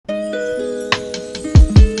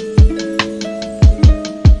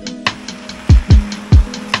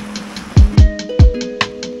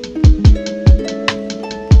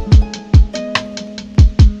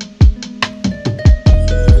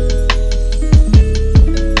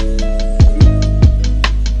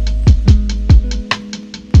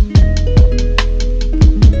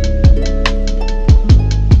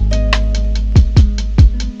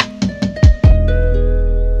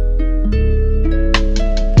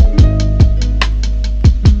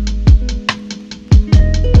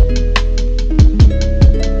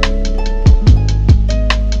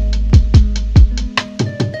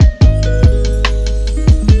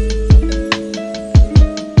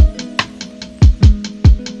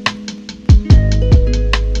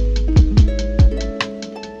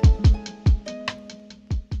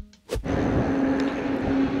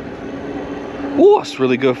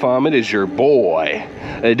really good, fam? It is your boy,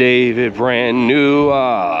 David, brand new,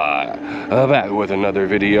 back with another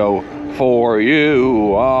video for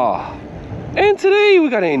you. And today we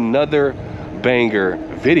got another banger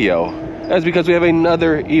video. That's because we have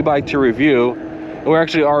another e-bike to review, and we're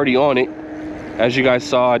actually already on it. As you guys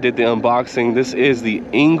saw, I did the unboxing. This is the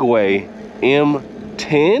Engwe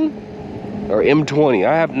M10 or M20.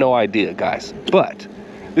 I have no idea, guys, but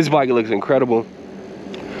this bike looks incredible.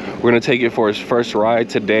 We're gonna take it for its first ride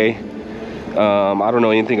today. I don't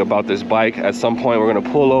know anything about this bike. At some point we're gonna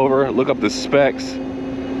pull over, look up the specs,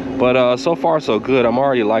 but so far so good. I'm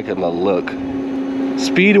already liking the look.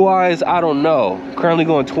 Speed wise, I don't know. Currently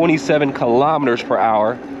going 27 kilometers per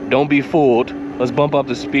hour. Don't be fooled. Let's bump up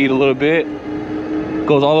the speed a little bit.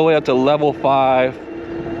 Goes all the way up to level 5.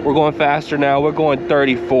 We're going faster now. We're going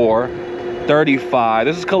 34, 35.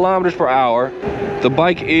 This is kilometers per hour. The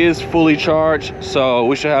bike is fully charged, so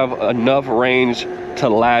we should have enough range to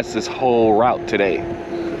last this whole route today.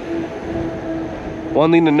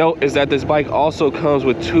 One thing to note is that this bike also comes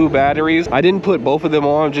with 2 batteries. I didn't put both of them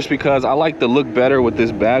on just because I like the look better with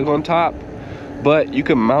this bag on top, but you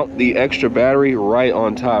can mount the extra battery right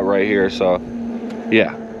on top right here. So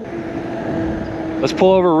yeah, let's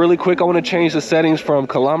pull over really quick. I want to change the settings from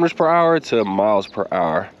kilometers per hour to miles per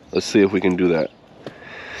hour. Let's see if we can do that.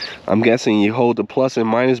 I'm guessing you hold the plus and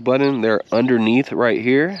minus button. They're underneath right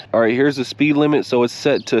here. All right, here's the speed limit. So it's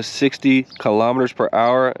set to 60 kilometers per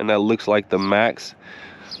hour, and that looks like the max.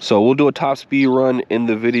 So we'll do a top speed run in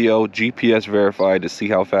the video, GPS verified, to see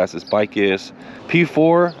how fast this bike is.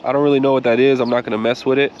 P4, I don't really know what that is. I'm not gonna mess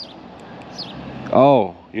with it.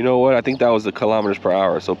 Oh, you know what? I think that was the kilometers per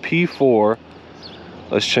hour. So P4,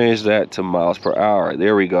 let's change that to miles per hour.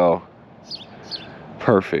 There we go.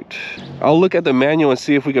 Perfect. I'll look at the manual and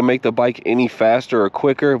see if we can make the bike any faster or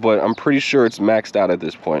quicker, but I'm pretty sure it's maxed out at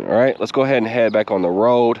this point. All right, let's go ahead and head back on the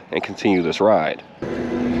road and continue this ride.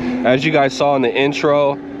 As you guys saw in the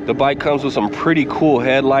intro, the bike comes with some pretty cool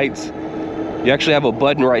headlights. You actually have a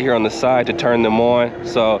button right here on the side to turn them on.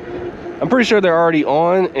 So I'm pretty sure they're already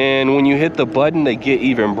on, and when you hit the button, they get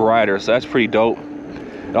even brighter. So that's pretty dope.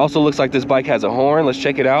 It also looks like this bike has a horn. Let's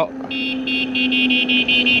check it out.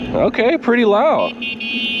 Okay, pretty loud.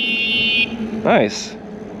 Nice.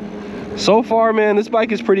 So far, man, this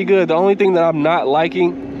bike is pretty good. The only thing that I'm not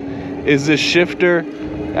liking is this shifter.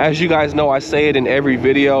 As you guys know, I say it in every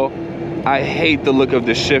video, I hate the look of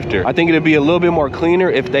this shifter. I think it'd be a little bit more cleaner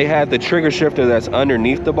if they had the trigger shifter that's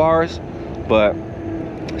underneath the bars, but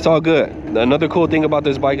it's all good. Another cool thing about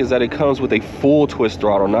this bike is that it comes with a full twist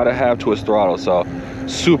throttle, not a half twist throttle. So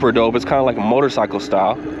super dope. It's kind of like a motorcycle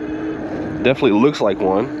style. Definitely looks like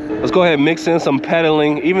one. Let's go ahead and mix in some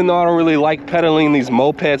pedaling, even though I don't really like pedaling these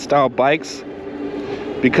moped style bikes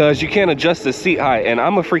because you can't adjust the seat height, and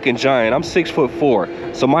I'm a freaking giant. I'm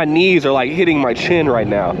 6'4", so my knees are like hitting my chin right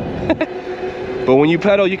now. But when you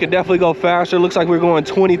pedal, you can definitely go faster. Looks like we're going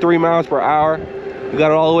 23 miles per hour. We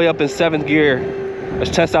got it all the way up in 7th gear.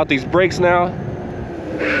 Let's test out these brakes now.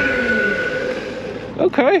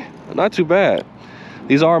 Okay, not too bad.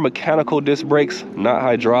 These are mechanical disc brakes, not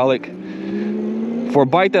hydraulic. For a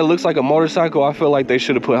bike that looks like a motorcycle, I feel like they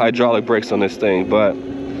should have put hydraulic brakes on this thing, but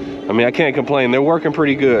I mean, I can't complain. They're working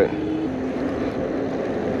pretty good.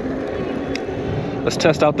 Let's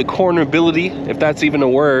test out the cornerability, if that's even a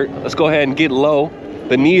word. Let's go ahead and get low.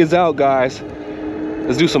 The knee is out, guys.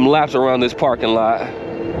 Let's do some laps around this parking lot.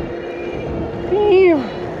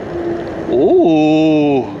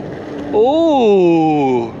 Ooh,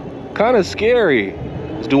 ooh, kind of scary.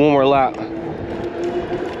 Let's do one more lap.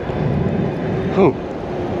 Whew.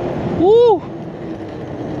 Woo!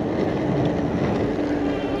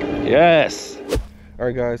 Yes. All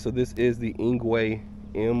right, guys. So this is the Engwe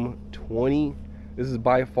M20. This is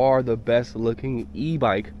by far the best looking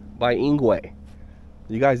e-bike by Engwe.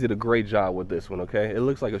 You guys did a great job with this one. Okay, it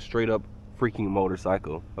looks like a straight up freaking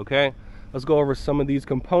motorcycle. Okay, let's go over some of these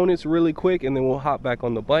components really quick, and then we'll hop back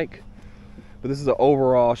on the bike. But this is an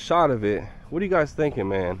overall shot of it. What are you guys thinking,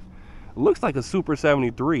 man? It looks like a Super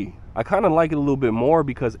 73. I kind of like it a little bit more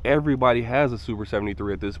because everybody has a Super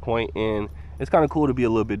 73 at this point, and it's kind of cool to be a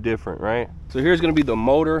little bit different, right? So here's going to be the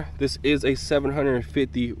motor. This is a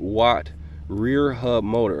 750 watt rear hub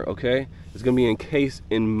motor, okay? It's going to be encased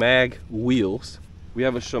in mag wheels. We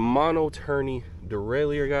have a Shimano tourney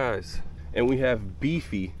derailleur, guys, and we have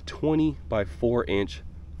beefy 20 by 4 inch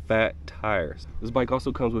fat tires. This bike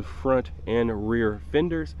also comes with front and rear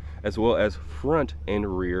fenders, as well as front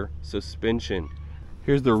and rear suspension.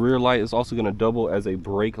 Here's the rear light. It's also going to double as a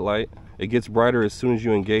brake light. It gets brighter as soon as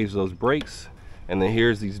you engage those brakes. And then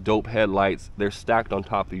here's these dope headlights. They're stacked on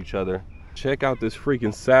top of each other. Check out this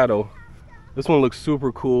freaking saddle. This one looks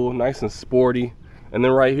super cool, nice and sporty. And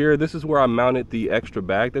then right here, this is where I mounted the extra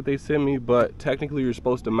bag that they sent me, but technically you're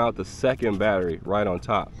supposed to mount the second battery right on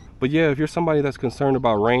top. But yeah, if you're somebody that's concerned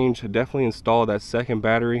about range, definitely install that second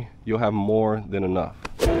battery. You'll have more than enough.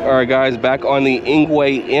 All right guys, back on the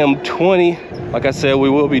Engwe M20. Like I said, we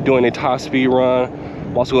will be doing a top speed run.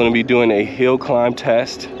 I'm also going to be doing a hill climb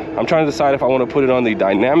test. I'm trying to decide if I want to put it on the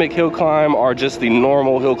dynamic hill climb or just the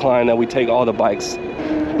normal hill climb that we take all the bikes.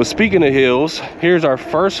 But speaking of hills, here's our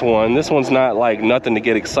first one. This one's not like nothing to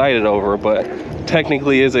get excited over, but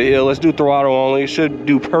technically is a hill. Let's do throttle only. Should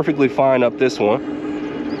do perfectly fine up this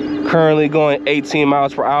one. Currently going 18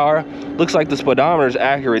 miles per hour. Looks like the speedometer is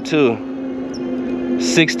accurate too.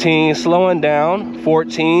 16, slowing down.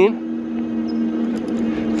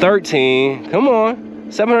 14, 13, come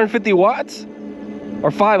on. 750 watts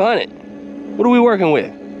or 500? What are we working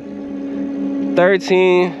with?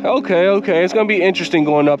 13, okay. It's gonna be interesting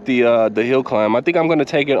going up the hill climb. I think I'm gonna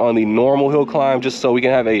take it on the normal hill climb just so we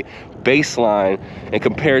can have a baseline and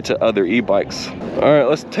compare it to other e-bikes. All right,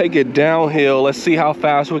 let's take it downhill. Let's see how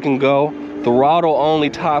fast we can go. Throttle only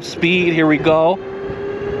top speed, here we go.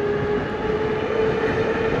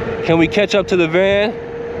 Can we catch up to the van?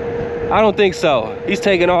 I don't think so. He's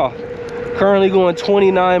taking off. Currently going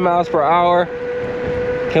 29 miles per hour.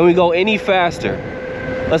 Can we go any faster?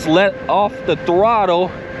 Let's let off the throttle.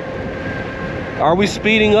 Are we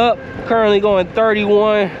speeding up? Currently going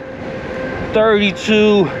 31,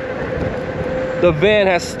 32. The van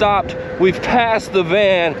has stopped. We've passed the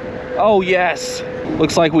van. Oh yes.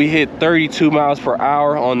 Looks like we hit 32 miles per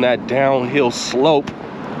hour on that downhill slope.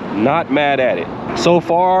 Not mad at it. So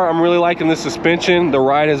far, I'm really liking the suspension. The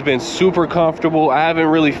ride has been super comfortable. I haven't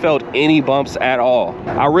really felt any bumps at all.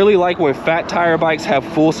 I really like when fat tire bikes have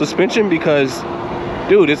full suspension because,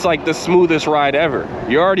 dude, it's like the smoothest ride ever.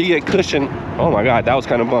 You already get cushion. Oh my God, that was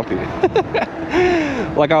kind of bumpy.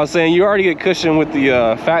 Like I was saying, you already get cushion with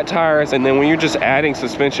the fat tires, and then when you're just adding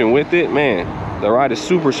suspension with it, man, the ride is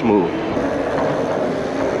super smooth.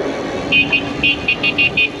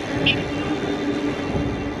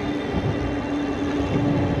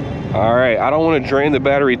 All right, I don't want to drain the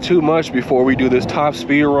battery too much before we do this top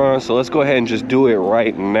speed run, so let's go ahead and just do it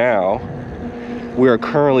right now. We are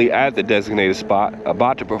currently at the designated spot,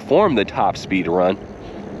 about to perform the top speed run.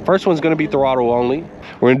 First one's gonna be throttle only.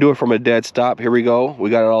 We're gonna do it from a dead stop. Here we go. We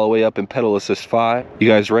got it all the way up in pedal assist 5. You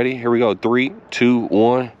guys ready? Here we go. 3, 2,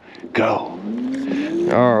 1, go.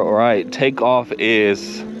 All right, takeoff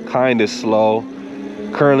is kind of slow.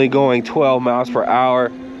 Currently going 12 miles per hour.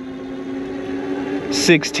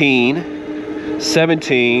 16,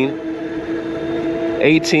 17,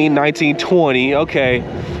 18, 19, 20. Okay.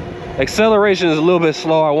 Acceleration is a little bit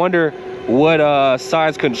slow. I wonder what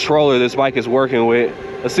size controller this bike is working with.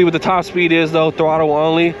 Let's see what the top speed is though. Throttle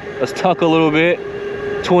only. Let's tuck a little bit.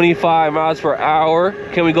 25 miles per hour.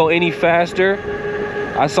 Can we go any faster?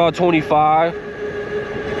 I saw 25.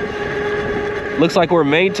 Looks like we're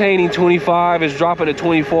maintaining 25. It's dropping to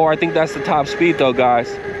 24. I think that's the top speed though,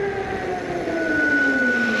 guys.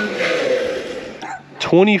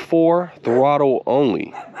 24 throttle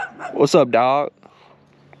only. What's up, dog?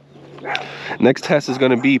 Next test is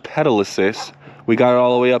going to be pedal assist. We got it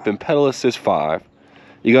all the way up in pedal assist 5.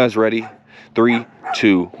 You guys ready? 3,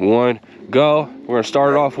 2, 1, go. We're going to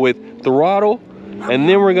start it off with throttle, and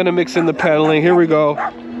then we're going to mix in the pedaling. Here we go.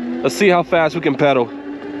 Let's see how fast we can pedal.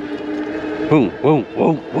 Boom, boom,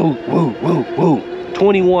 whoa, whoa, whoa, whoa, whoa.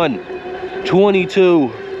 21,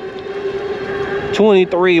 22,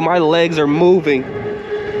 23. My legs are moving.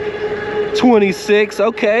 26,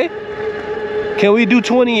 okay. Can we do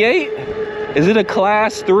 28? Is it a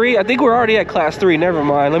class 3? I think we're already at class 3, never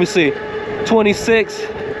mind. Let me see. 26.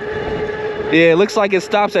 Yeah, it looks like it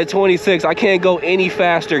stops at 26. I can't go any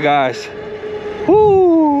faster, guys.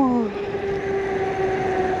 Woo!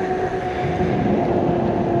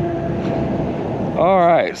 All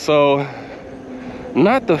right, so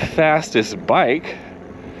not the fastest bike.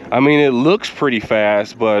 I mean, it looks pretty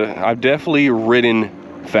fast, but I've definitely ridden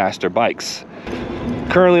faster bikes.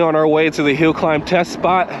 Currently on our way to the hill climb test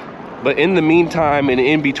spot, but in the meantime and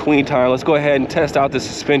in between time, let's go ahead and test out the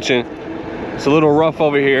suspension. It's a little rough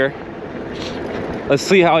over here. Let's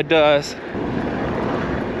see how it does.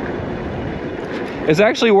 It's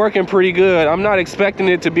actually working pretty good. I'm not expecting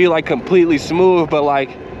it to be like completely smooth, but like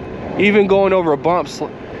even going over bumps,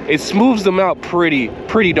 it smooths them out pretty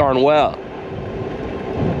darn well.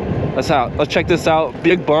 Let's check this out.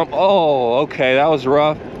 Big bump. Oh, okay, that was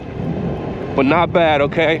rough, but not bad.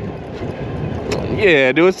 Okay,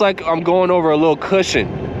 yeah, dude, it's like I'm going over a little cushion.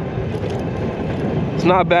 It's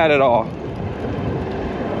not bad at all.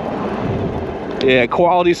 Yeah,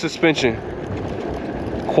 quality suspension.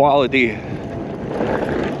 quality.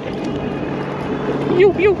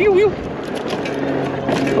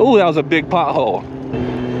 Oh, that was a big pothole.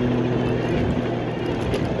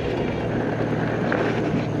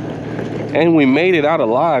 And we made it out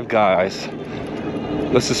alive, guys.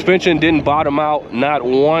 The suspension didn't bottom out, not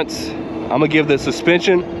once. I'm gonna give the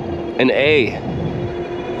suspension an A.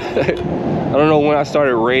 I don't know when I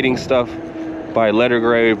started rating stuff by letter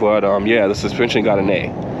grade, but yeah, the suspension got an A.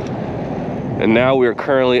 And now we are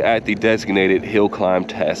currently at the designated hill climb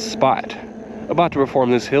test spot, about to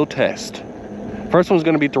perform this hill test. First one's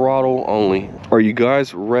gonna be throttle only. Are you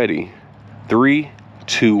guys ready? 3,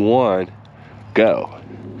 2, 1, go.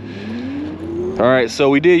 All right, so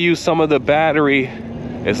we did use some of the battery.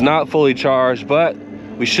 It's not fully charged, but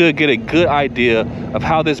we should get a good idea of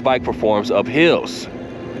how this bike performs up hills.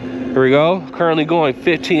 Here we go, currently going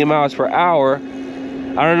 15 miles per hour. I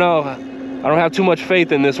don't know, I don't have too much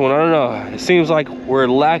faith in this one. I don't know, it seems like we're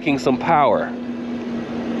lacking some power.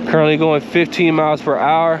 Currently going 15 miles per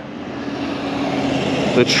hour.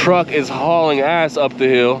 The truck is hauling ass up the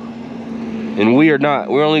hill, and we are not.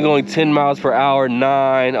 We're only going 10 miles per hour,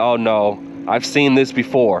 9, oh no. I've seen this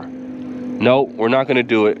before. Nope, we're not gonna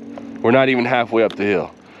do it. We're not even halfway up the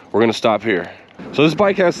hill. We're gonna stop here. So this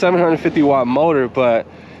bike has 750 watt motor, but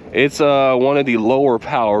it's one of the lower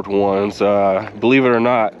powered ones. Believe it or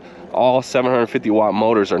not, all 750 watt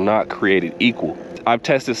motors are not created equal. I've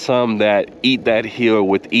tested some that eat that hill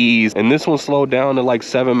with ease, and this one slowed down to like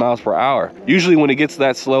 7 miles per hour. Usually when it gets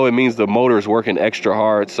that slow, it means the motor is working extra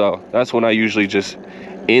hard. So that's when I usually just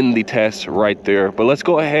end the test right there. But let's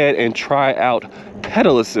go ahead and try out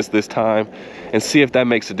pedal assist this time and see if that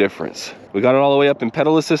makes a difference. We got it all the way up in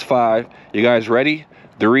pedal assist 5. You guys ready?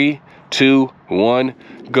 3, 2, 1,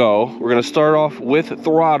 go. We're gonna start off with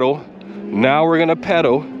throttle. Now we're gonna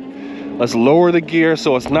pedal. Let's lower the gear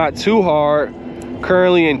so it's not too hard.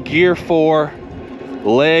 Currently in gear 4.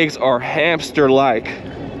 Legs are hamster-like.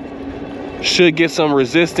 Should get some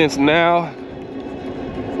resistance now.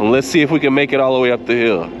 And let's see if we can make it all the way up the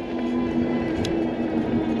hill.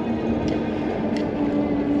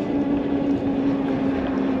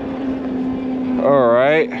 All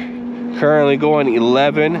right, currently going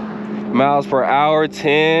 11 miles per hour,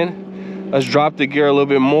 10. Let's drop the gear a little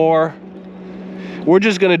bit more. We're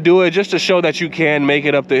just gonna do it just to show that you can make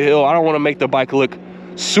it up the hill. I don't wanna make the bike look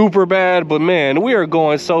super bad, but man, we are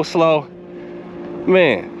going so slow.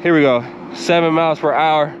 Man, here we go, 7 miles per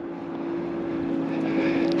hour.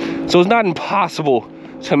 So it's not impossible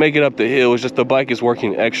to make it up the hill, it's just the bike is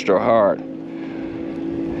working extra hard.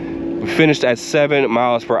 We finished at 7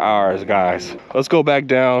 miles per hour, guys. Let's go back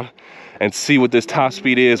down and see what this top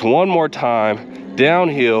speed is one more time.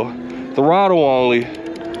 Downhill, throttle only.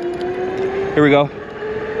 Here we go.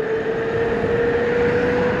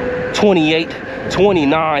 28,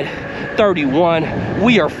 29, 31.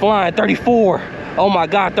 We are flying. 34. Oh my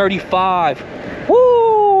God, 35.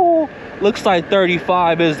 Woo! Looks like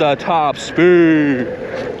 35 is the top speed.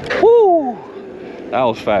 Woo! That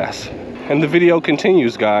was fast. And the video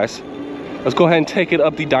continues, guys. Let's go ahead and take it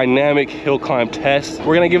up the dynamic hill climb test.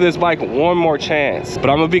 We're gonna give this bike one more chance, but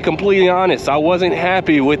I'm gonna be completely honest, I wasn't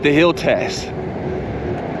happy with the hill test.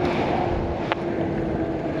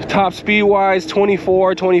 Top speed wise,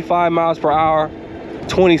 24, 25 miles per hour,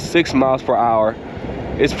 26 miles per hour.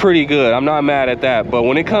 It's pretty good, I'm not mad at that. But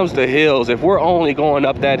when it comes to hills, if we're only going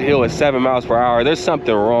up that hill at 7 miles per hour, there's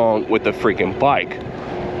something wrong with the freaking bike.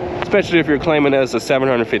 Especially if you're claiming that it's a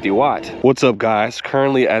 750 watt. What's up, guys?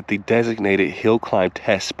 Currently at the designated hill climb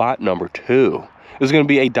test spot number 2. This is gonna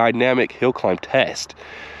be a dynamic hill climb test.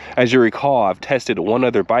 As you recall, I've tested one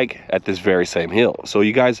other bike at this very same hill. So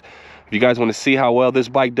you guys, if you guys wanna see how well this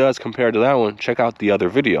bike does compared to that one, check out the other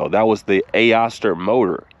video. That was the Aoster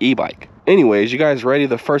motor e-bike. Anyways, you guys ready?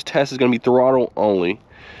 The first test is gonna be throttle only.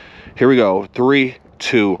 Here we go, 3,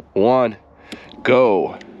 2, 1,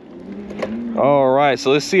 go. All right,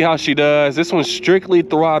 so let's see how she does. This one's strictly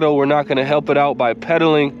throttle. We're not gonna help it out by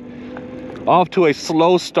pedaling. Off to a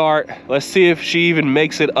slow start. Let's see if she even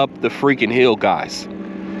makes it up the freaking hill, guys.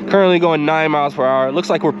 Currently going 9 miles per hour. Looks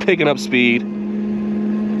like we're picking up speed.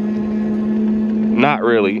 Not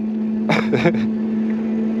really.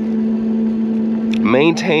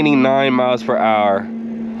 Maintaining 9 miles per hour.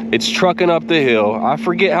 It's trucking up the hill. I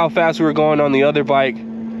forget how fast we were going on the other bike.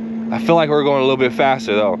 I feel like we're going a little bit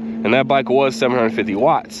faster though. And that bike was 750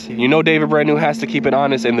 watts. You know David Brand New has to keep it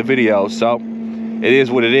honest in the video, so it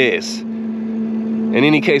is what it is. In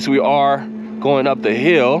any case, we are going up the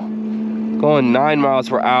hill, going 9 miles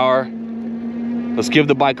per hour. Let's give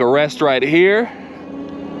the bike a rest right here.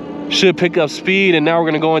 Should pick up speed, and now we're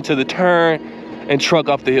gonna go into the turn and truck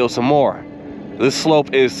up the hill some more. This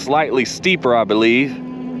slope is slightly steeper, I believe.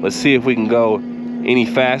 Let's see if we can go any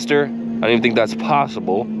faster. I don't even think that's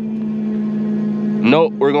possible.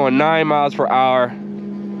 Nope, we're going 9 miles per hour.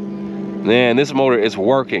 Man, this motor is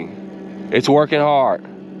working. It's working hard.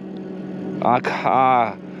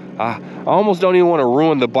 I almost don't even want to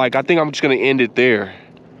ruin the bike. I think I'm just gonna end it there.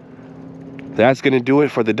 That's gonna do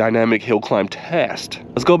it for the dynamic hill climb test.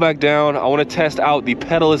 Let's go back down. I wanna test out the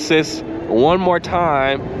pedal assist one more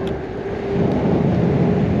time.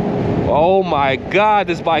 Oh my God,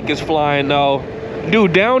 this bike is flying though.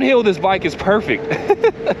 Dude, downhill, this bike is perfect.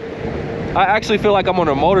 I actually feel like I'm on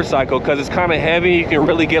a motorcycle because it's kind of heavy. You can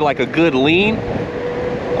really get like a good lean.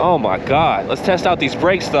 Oh my God. Let's test out these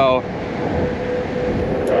brakes though.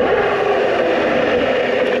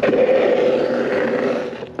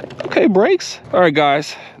 Okay, brakes. All right,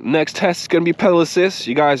 guys. Next test is gonna be pedal assist.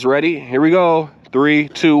 You guys ready? Here we go. 3,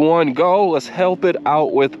 2, 1, go. Let's help it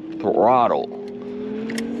out with throttle.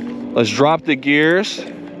 Let's drop the gears.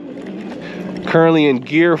 Currently in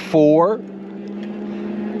gear 4.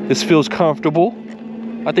 This feels comfortable.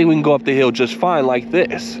 I think we can go up the hill just fine like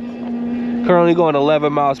this. Currently going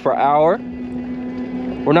 11 miles per hour.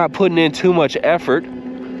 We're not putting in too much effort.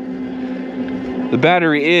 The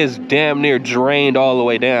battery is damn near drained all the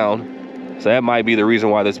way down. So that might be the reason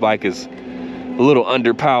why this bike is a little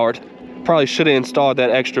underpowered. Probably should have installed that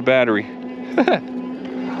extra battery.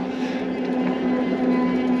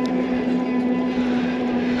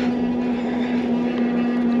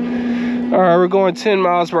 All right, we're going 10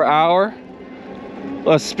 miles per hour.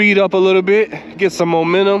 Let's speed up a little bit, get some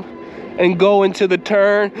momentum, and go into the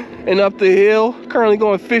turn and up the hill. Currently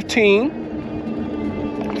going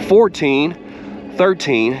 15, 14,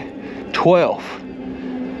 13, 12.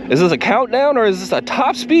 Is this a countdown or is this a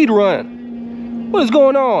top speed run? What is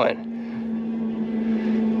going on?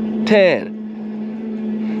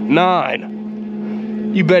 10,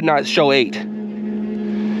 9. You better not show 8.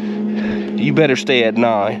 You better stay at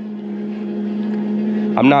 9.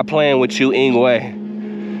 I'm not playing with you,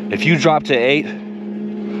 Engwe. If you drop to 8,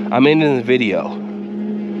 I'm ending the video.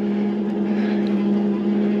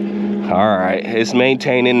 All right, it's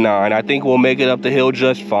maintaining 9. I think we'll make it up the hill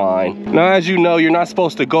just fine. Now, as you know, you're not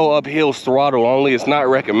supposed to go up hills throttle only. It's not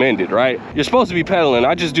recommended, right? You're supposed to be pedaling.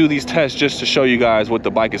 I just do these tests just to show you guys what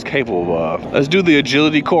the bike is capable of. Let's do the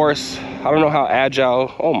agility course. I don't know how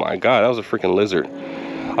agile. Oh my God, that was a freaking lizard.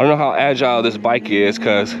 I don't know how agile this bike is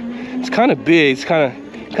because it's kind of big. It's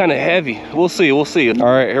kind of heavy. We'll see. We'll see. All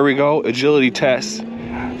right, here we go. Agility test.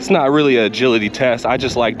 It's not really an agility test. I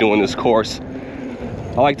just like doing this course.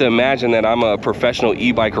 I like to imagine that I'm a professional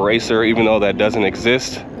e-bike racer, even though that doesn't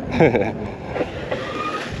exist.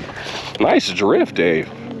 Nice drift, Dave.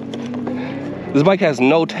 This bike has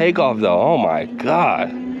no takeoff though. Oh my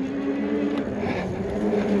God.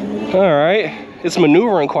 All right, it's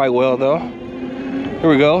maneuvering quite well though. Here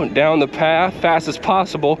we go, down the path, fast as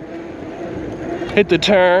possible. Hit the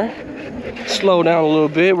turn, slow down a little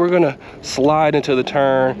bit. We're gonna slide into the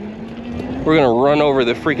turn. We're gonna run over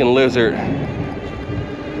the freaking lizard.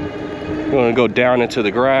 We're gonna go down into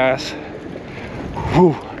the grass.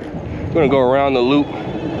 Whew. We're gonna go around the loop.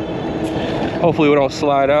 Hopefully we don't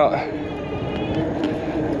slide out.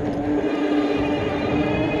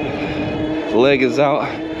 The leg is out.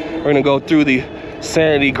 We're gonna go through the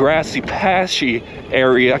sandy, grassy, patchy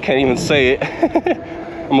area. I can't even say it.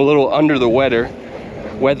 I'm a little under the weather.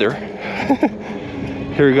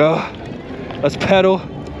 Here we go. Let's pedal.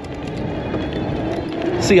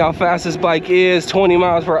 See how fast this bike is. 20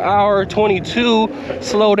 miles per hour, 22.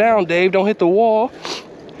 Slow down, Dave, don't hit the wall.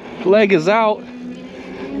 Leg is out.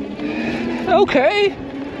 Okay,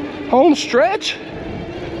 home stretch.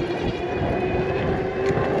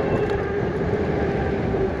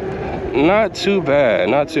 Not too bad,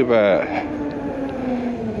 not too bad.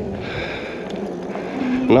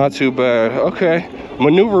 Not too bad, okay.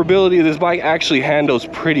 Maneuverability of this bike actually handles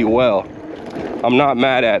pretty well. I'm not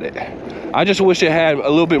mad at it. I just wish it had a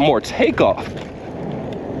little bit more takeoff.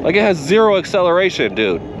 Like it has 0 acceleration,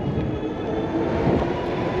 dude.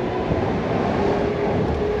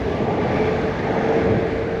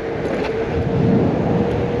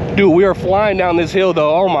 Dude, we are flying down this hill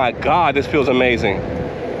though. Oh my God, this feels amazing.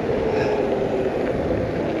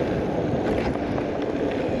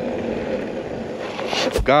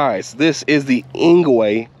 Guys, this is the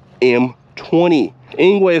Engwe M20.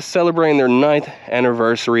 Engwe is celebrating their 9th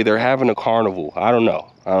anniversary. They're having a carnival. I don't know.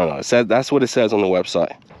 It says, that's what it says on the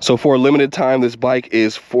website. So for a limited time, this bike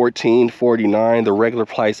is $14.49. The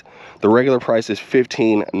regular price is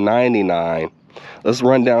 $15.99. Let's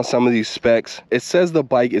run down some of these specs. It says the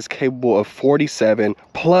bike is capable of 47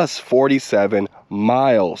 plus 47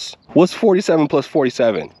 miles. What's 47 plus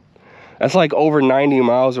 47? That's like over 90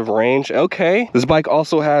 miles of range. Okay. This bike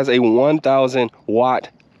also has a 1000 watt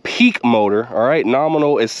peak motor. All right,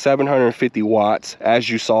 nominal is 750 watts, as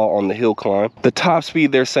you saw on the hill climb. The top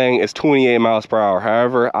speed they're saying is 28 miles per hour.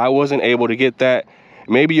 However, I wasn't able to get that.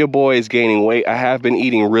 Maybe your boy is gaining weight. I have been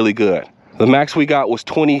eating really good. The max we got was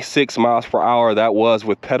 26 miles per hour. That was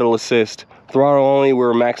with pedal assist. Throttle only, we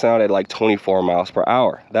were maxing out at like 24 miles per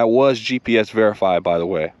hour. That was GPS verified, by the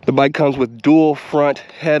way. The bike comes with dual front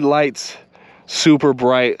headlights. Super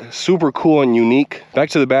bright, super cool and unique. Back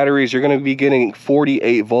to the batteries, you're going to be getting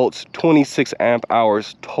 48 volts, 26 amp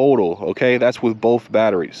hours total. Okay, that's with both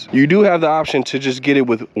batteries. You do have the option to just get it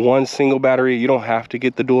with one single battery. You don't have to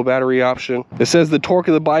get the dual battery option. It says the torque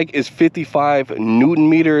of the bike is 55 Newton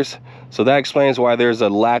meters, so that explains why there's a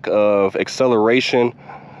lack of acceleration.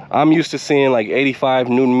 I'm used to seeing like 85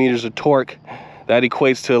 Newton meters of torque. That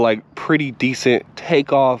equates to like pretty decent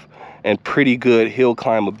takeoff and pretty good hill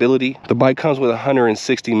climbability. The bike comes with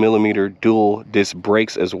 160 millimeter dual disc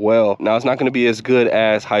brakes as well. Now, it's not going to be as good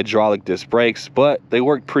as hydraulic disc brakes, but they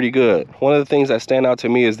work pretty good. One of the things that stand out to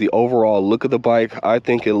me is the overall look of the bike. I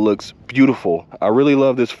think it looks beautiful. I really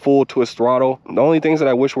love this full twist throttle. The only things that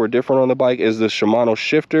I wish were different on the bike is the Shimano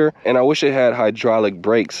shifter, and I wish it had hydraulic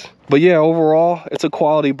brakes. But yeah, overall, it's a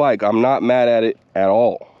quality bike. I'm not mad at it at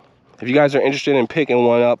all. If you guys are interested in picking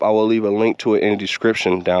one up, I will leave a link to it in the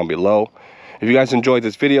description down below. If you guys enjoyed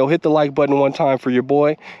this video, hit the like button one time for your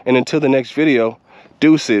boy. And until the next video,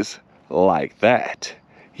 deuces like that.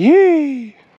 Yee!